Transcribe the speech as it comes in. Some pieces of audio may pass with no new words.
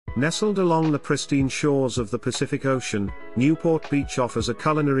Nestled along the pristine shores of the Pacific Ocean, Newport Beach offers a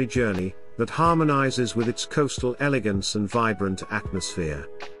culinary journey that harmonizes with its coastal elegance and vibrant atmosphere.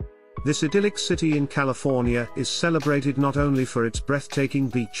 This idyllic city in California is celebrated not only for its breathtaking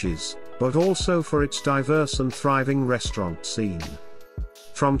beaches, but also for its diverse and thriving restaurant scene.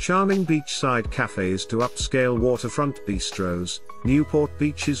 From charming beachside cafes to upscale waterfront bistros, Newport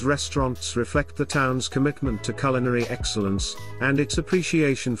Beach's restaurants reflect the town's commitment to culinary excellence and its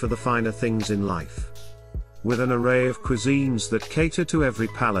appreciation for the finer things in life. With an array of cuisines that cater to every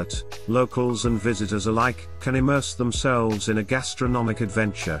palate, locals and visitors alike can immerse themselves in a gastronomic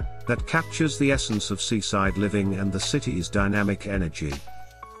adventure that captures the essence of seaside living and the city's dynamic energy.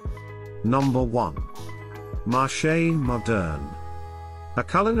 Number 1. Marché Moderne. A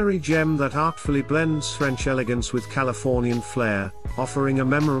culinary gem that artfully blends French elegance with Californian flair, offering a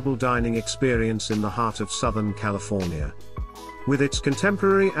memorable dining experience in the heart of Southern California. With its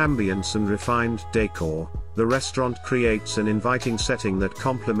contemporary ambience and refined decor, the restaurant creates an inviting setting that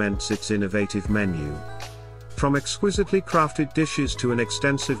complements its innovative menu. From exquisitely crafted dishes to an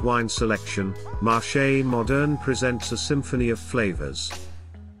extensive wine selection, Marché Moderne presents a symphony of flavors.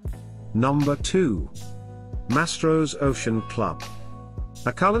 Number 2. Mastro's Ocean Club.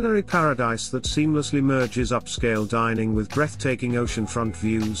 A culinary paradise that seamlessly merges upscale dining with breathtaking oceanfront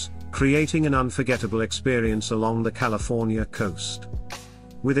views, creating an unforgettable experience along the California coast.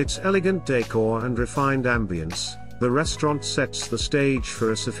 With its elegant decor and refined ambience, the restaurant sets the stage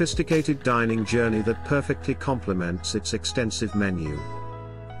for a sophisticated dining journey that perfectly complements its extensive menu.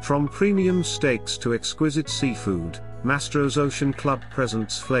 From premium steaks to exquisite seafood, Mastro's Ocean Club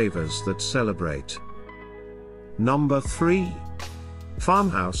presents flavors that celebrate. Number 3.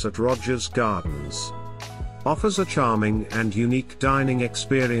 Farmhouse at Rogers Gardens. Offers a charming and unique dining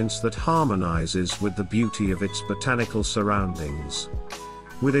experience that harmonizes with the beauty of its botanical surroundings.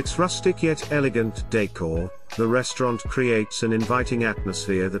 With its rustic yet elegant decor, the restaurant creates an inviting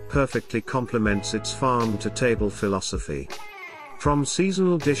atmosphere that perfectly complements its farm-to-table philosophy. From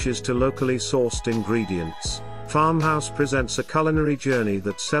seasonal dishes to locally sourced ingredients, Farmhouse presents a culinary journey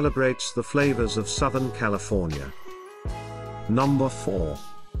that celebrates the flavors of Southern California. Number 4.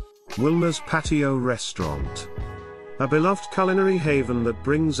 Wilmer's Patio Restaurant. A beloved culinary haven that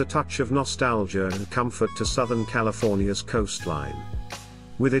brings a touch of nostalgia and comfort to Southern California's coastline.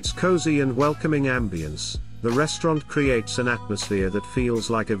 With its cozy and welcoming ambience, the restaurant creates an atmosphere that feels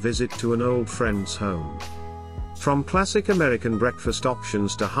like a visit to an old friend's home. From classic American breakfast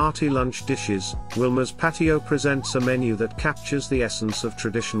options to hearty lunch dishes, Wilmer's Patio presents a menu that captures the essence of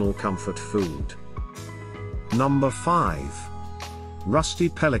traditional comfort food. Number 5. Rusty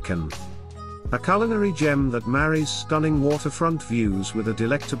Pelican. A culinary gem that marries stunning waterfront views with a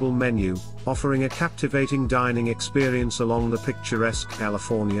delectable menu, offering a captivating dining experience along the picturesque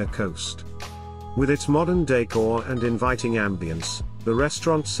California coast. With its modern decor and inviting ambience, the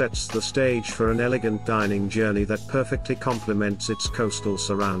restaurant sets the stage for an elegant dining journey that perfectly complements its coastal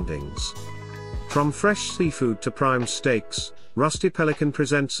surroundings. From fresh seafood to prime steaks, Rusty Pelican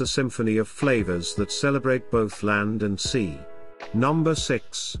presents a symphony of flavors that celebrate both land and sea. Number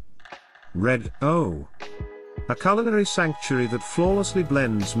 6. Red O. A culinary sanctuary that flawlessly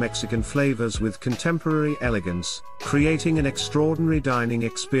blends Mexican flavors with contemporary elegance, creating an extraordinary dining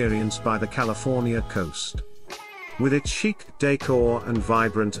experience by the California coast. With its chic decor and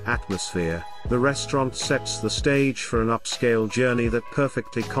vibrant atmosphere, the restaurant sets the stage for an upscale journey that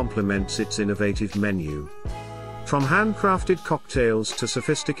perfectly complements its innovative menu. From handcrafted cocktails to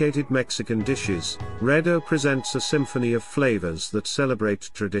sophisticated Mexican dishes, Red O presents a symphony of flavors that celebrate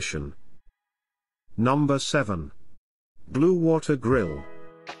tradition. Number 7. Blue Water Grill.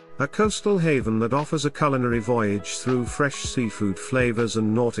 A coastal haven that offers a culinary voyage through fresh seafood flavors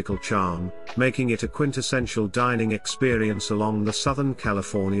and nautical charm, making it a quintessential dining experience along the Southern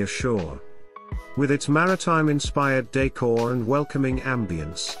California shore. With its maritime-inspired decor and welcoming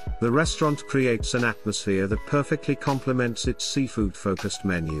ambience, the restaurant creates an atmosphere that perfectly complements its seafood-focused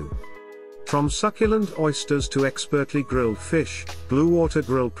menu. From succulent oysters to expertly grilled fish, Blue Water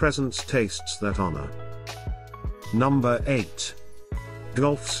Grill presents tastes that honor. Number 8.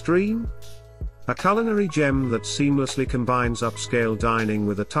 Gulfstream. A culinary gem that seamlessly combines upscale dining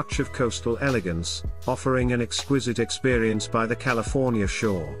with a touch of coastal elegance, offering an exquisite experience by the California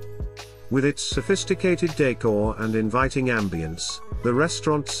shore. With its sophisticated decor and inviting ambience, the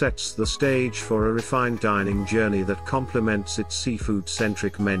restaurant sets the stage for a refined dining journey that complements its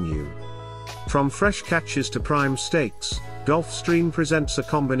seafood-centric menu. From fresh catches to prime steaks, Gulfstream presents a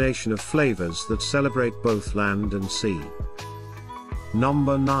combination of flavors that celebrate both land and sea.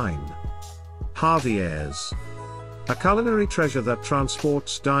 Number 9. Javier's. A culinary treasure that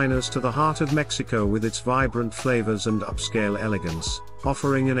transports diners to the heart of Mexico with its vibrant flavors and upscale elegance,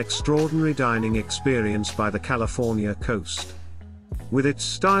 offering an extraordinary dining experience by the California coast. With its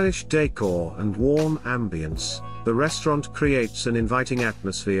stylish decor and warm ambience, the restaurant creates an inviting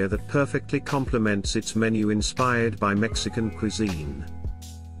atmosphere that perfectly complements its menu inspired by Mexican cuisine.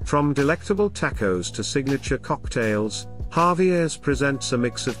 From delectable tacos to signature cocktails, Javier's presents a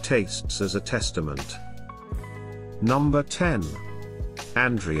mix of tastes as a testament. Number 10.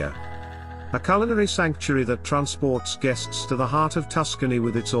 Andrea. A culinary sanctuary that transports guests to the heart of Tuscany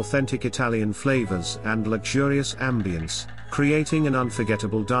with its authentic Italian flavors and luxurious ambience, creating an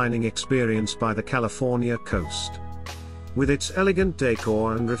unforgettable dining experience by the California coast. With its elegant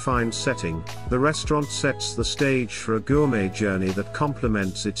decor and refined setting, the restaurant sets the stage for a gourmet journey that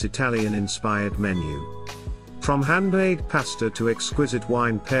complements its Italian-inspired menu. From handmade pasta to exquisite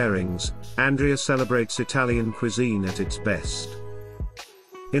wine pairings, Andrea celebrates Italian cuisine at its best.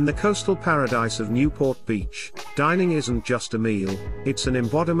 In the coastal paradise of Newport Beach, dining isn't just a meal, it's an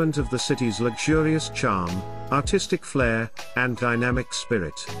embodiment of the city's luxurious charm, artistic flair, and dynamic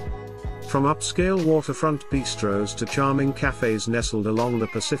spirit. From upscale waterfront bistros to charming cafes nestled along the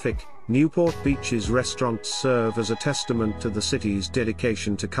Pacific, Newport Beach's restaurants serve as a testament to the city's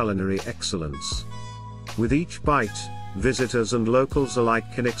dedication to culinary excellence. With each bite, visitors and locals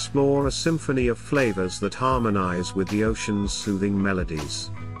alike can explore a symphony of flavors that harmonize with the ocean's soothing melodies.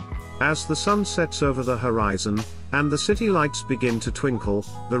 As the sun sets over the horizon, and the city lights begin to twinkle,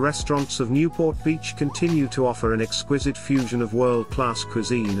 the restaurants of Newport Beach continue to offer an exquisite fusion of world-class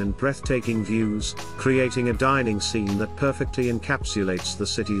cuisine and breathtaking views, creating a dining scene that perfectly encapsulates the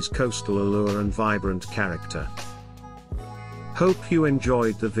city's coastal allure and vibrant character. Hope you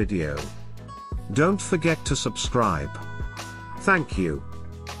enjoyed the video. Don't forget to subscribe. Thank you.